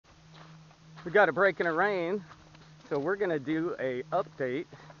We got a break in the rain, so we're going to do a update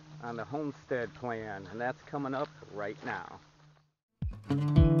on the homestead plan, and that's coming up right now.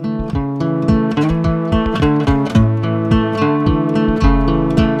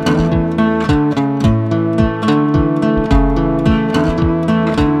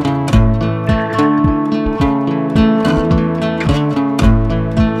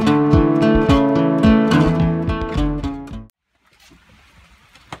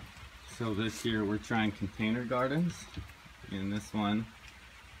 So this year we're trying container gardens. In this one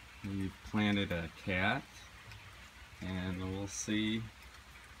we've planted a cat and we'll see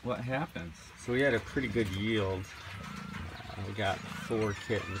what happens. So we had a pretty good yield. We got 4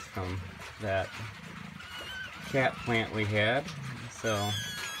 kittens from that cat plant we had, so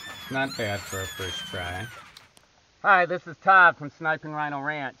not bad for our first try. Hi, this is Todd from Sniping Rhino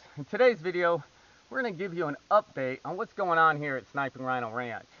Ranch. In today's video we're going to give you an update on what's going on here at Sniping Rhino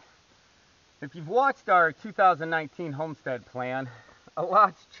Ranch. If you've watched our 2019 homestead plan, a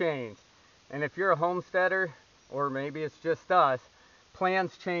lot's changed. And if you're a homesteader, or maybe it's just us,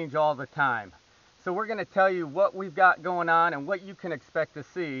 plans change all the time. So we're going to tell you what we've got going on and what you can expect to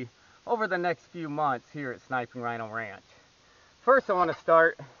see over the next few months here at Sniping Rhino Ranch. First, I want to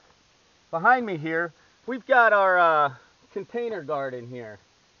start behind me here. We've got our container garden here,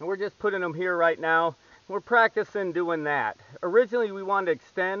 and we're just putting them here right now. We're practicing doing that. Originally, we wanted to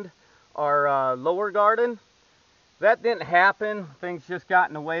extend our lower garden. That didn't happen. Things just got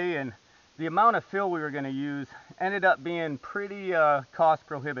in the way, and the amount of fill we were going to use ended up being pretty cost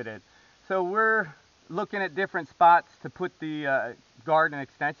prohibitive. So we're looking at different spots to put the garden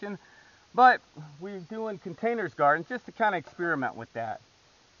extension, but we're doing containers gardens just to kind of experiment with that.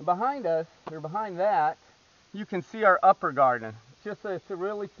 And behind us, or behind that, you can see our upper garden. It's a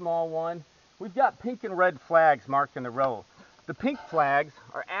really small one. We've got pink and red flags marking the row. The pink flags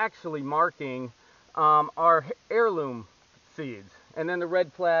are actually marking our heirloom seeds, and then the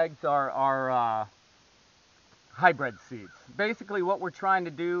red flags are our hybrid seeds. Basically what we're trying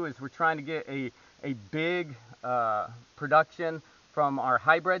to do is we're trying to get a big production from our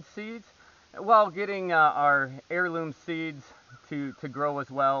hybrid seeds while getting our heirloom seeds to grow as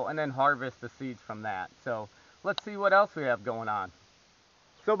well, and then harvest the seeds from that. So let's see what else we have going on.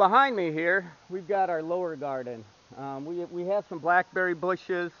 So behind me here we've got our lower garden. We have some blackberry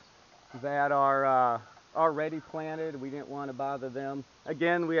bushes that are already planted. We didn't want to bother them.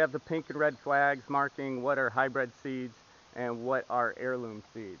 Again, we have the pink and red flags marking what are hybrid seeds and what are heirloom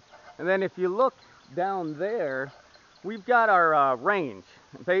seeds. And then if you look down there, we've got our range.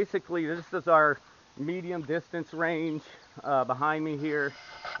 Basically, this is our medium distance range behind me here,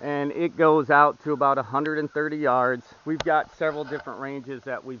 and it goes out to about 130 yards. We've got several different ranges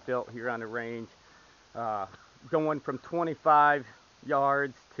that we've built here on the range, going from 25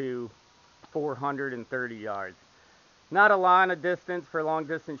 yards to 430 yards. Not a lot of distance for long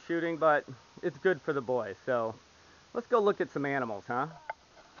distance shooting, but it's good for the boys. So let's go look at some animals, huh?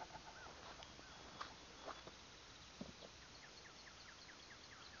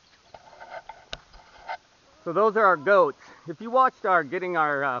 So those are our goats. If you watched our getting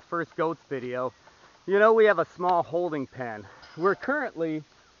our first goats video, you know we have a small holding pen. We're currently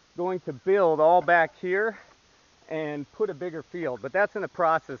going to build all back here and put a bigger field, but that's in the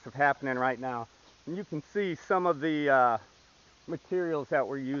process of happening right now. And you can see some of the materials that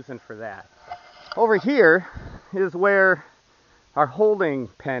we're using for that. Over here is where our holding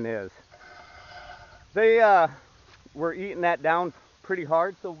pen is. They were eating that down pretty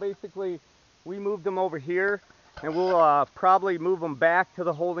hard, so basically we moved them over here, and we'll probably move them back to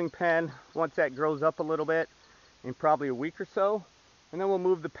the holding pen once that grows up a little bit, in probably a week or so. And then we'll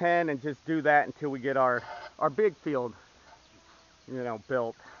move the pen and just do that until we get our big field,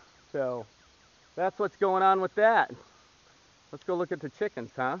 built. So that's what's going on with that. Let's go look at the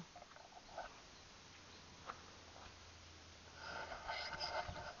chickens, huh?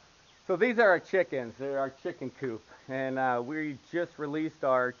 So these are our chickens. They're our chicken coop. And we just released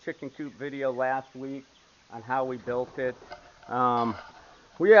our chicken coop video last week on how we built it.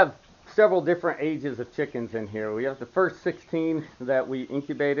 We have several different ages of chickens in here. We have the first 16 that we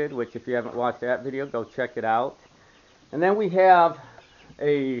incubated, which if you haven't watched that video, go check it out. And then we have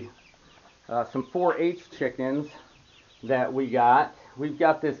some 4-H chickens that we got. We've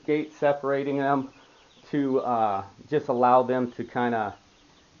got this gate separating them to just allow them to kind of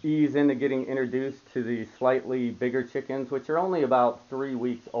ease into getting introduced to the slightly bigger chickens, which are only about 3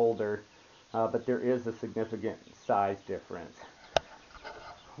 weeks older, but there is a significant size difference.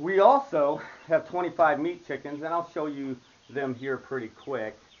 We also have 25 meat chickens, and I'll show you them here pretty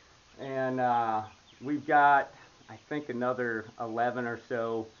quick. And we've got, I think, another 11 or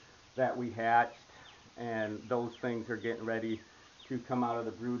so that we hatched, and those things are getting ready to come out of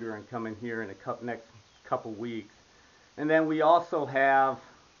the brooder and come in here in the next couple weeks. And then we also have,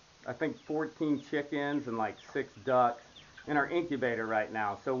 I think, 14 chickens and like 6 ducks in our incubator right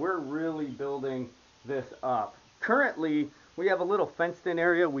now. So we're really building this up. Currently, we have a little fenced in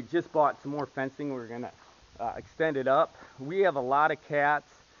area. We just bought some more fencing. We're gonna extend it up. We have a lot of cats,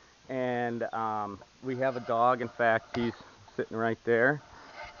 and we have a dog. In fact, he's sitting right there.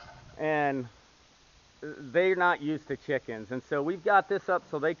 And they're not used to chickens, and so we've got this up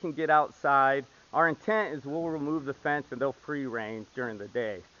so they can get outside. Our intent is we'll remove the fence and they'll free range during the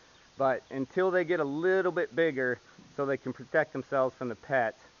day, but until they get a little bit bigger so they can protect themselves from the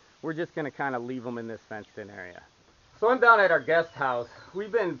pets, we're just going to kind of leave them in this fenced in area. So I'm down at our guest house.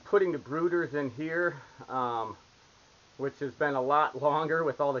 We've been putting the brooders in here, which has been a lot longer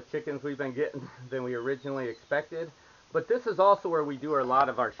with all the chickens we've been getting than we originally expected. But this is also where we do a lot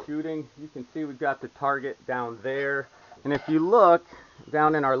of our shooting. You can see we've got the target down there. And if you look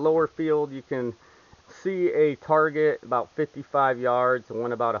down in our lower field, you can see a target about 55 yards and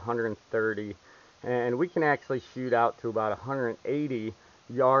one about 130. And we can actually shoot out to about 180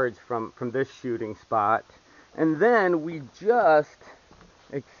 yards from this shooting spot. And then we just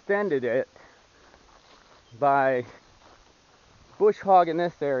extended it by bush hogging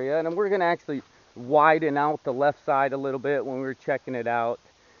this area. And we're going to actually widen out the left side a little bit when we were checking it out,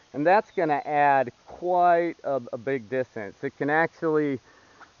 and that's going to add quite a big distance. It can actually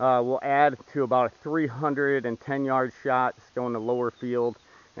will add to about a 310 yard shot just going to lower field,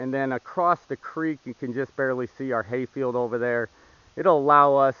 and then across the creek you can just barely see our hayfield over there. It'll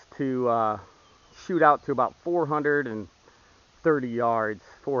allow us to shoot out to about 430 yards,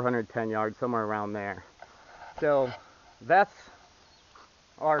 410 yards, somewhere around there. So that's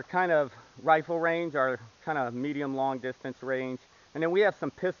our kind of rifle range, our kind of medium long distance range. And then we have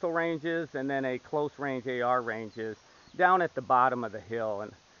some pistol ranges and then a close range AR ranges down at the bottom of the hill.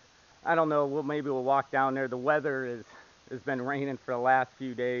 And I don't know, maybe we'll walk down there. The weather has been raining for the last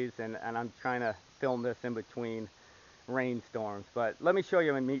few days, and I'm trying to film this in between rainstorms. But let me show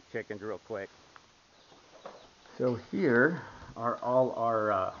you my meat chickens real quick. So here are all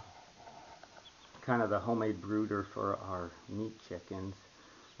our kind of the homemade brooder for our meat chickens.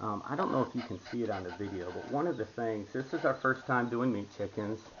 I don't know if you can see it on the video, but one of the things, this is our first time doing meat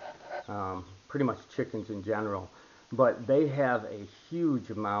chickens, pretty much chickens in general, but they have a huge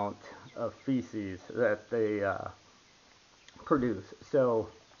amount of feces that they produce. So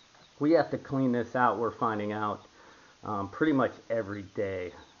we have to clean this out, we're finding out, pretty much every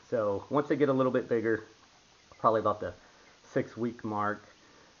day. So once they get a little bit bigger, probably about the 6-week mark,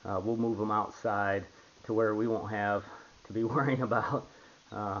 we'll move them outside to where we won't have to be worrying about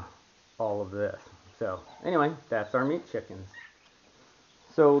all of this. So anyway, that's our meat chickens.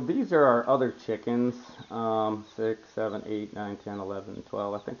 So these are our other chickens, 6, 7, 8, 9, 10, 11,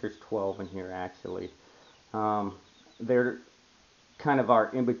 12. I think there's 12 in here actually. They're kind of our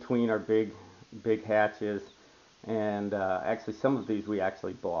in between our big hatches, and actually some of these we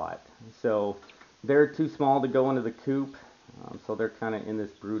actually bought. So they're too small to go into the coop, so they're kind of in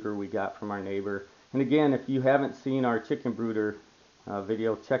this brooder we got from our neighbor. And again, if you haven't seen our chicken brooder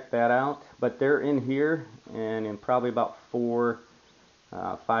video, check that out. But they're in here, and in probably about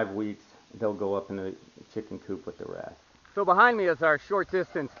 4-5 weeks they'll go up in the chicken coop with the rest. So behind me is our short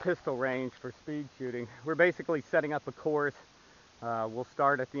distance pistol range for speed shooting. We're basically setting up a course. We'll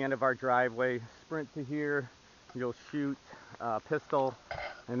start at the end of our driveway, sprint to here, you'll shoot pistol,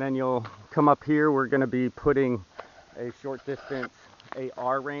 and then you'll come up here. We're going to be putting a short distance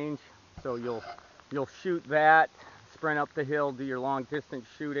AR range, so you'll shoot that, sprint up the hill, do your long distance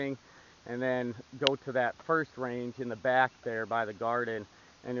shooting, and then go to that first range in the back there by the garden,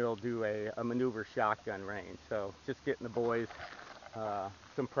 and it'll do a maneuver shotgun range. So just getting the boys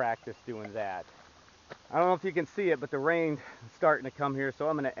some practice doing that. I don't know if you can see it, but the rain is starting to come here, so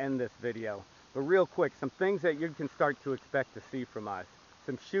I'm going to end this video. But real quick, some things that you can start to expect to see from us.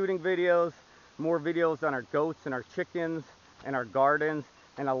 Some shooting videos, more videos on our goats and our chickens and our gardens,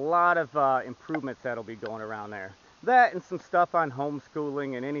 and a lot of improvements that'll be going around there. That and some stuff on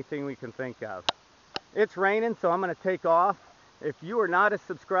homeschooling and anything we can think of. It's raining, so I'm going to take off. If you are not a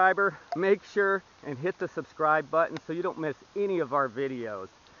subscriber, make sure and hit the subscribe button so you don't miss any of our videos.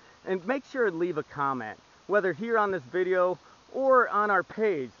 And make sure and leave a comment, whether here on this video or on our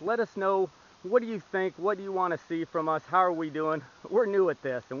page. Let us know, what do you think? What do you want to see from us? How are we doing? We're new at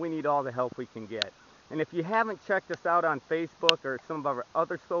this, and we need all the help we can get. And if you haven't checked us out on Facebook or some of our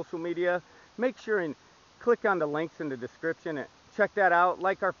other social media, make sure and click on the links in the description and check that out.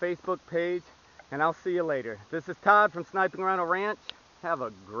 Like our Facebook page, and I'll see you later. This is Todd from Sniping Rhino Ranch. Have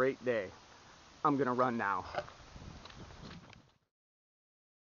a great day. I'm gonna run now.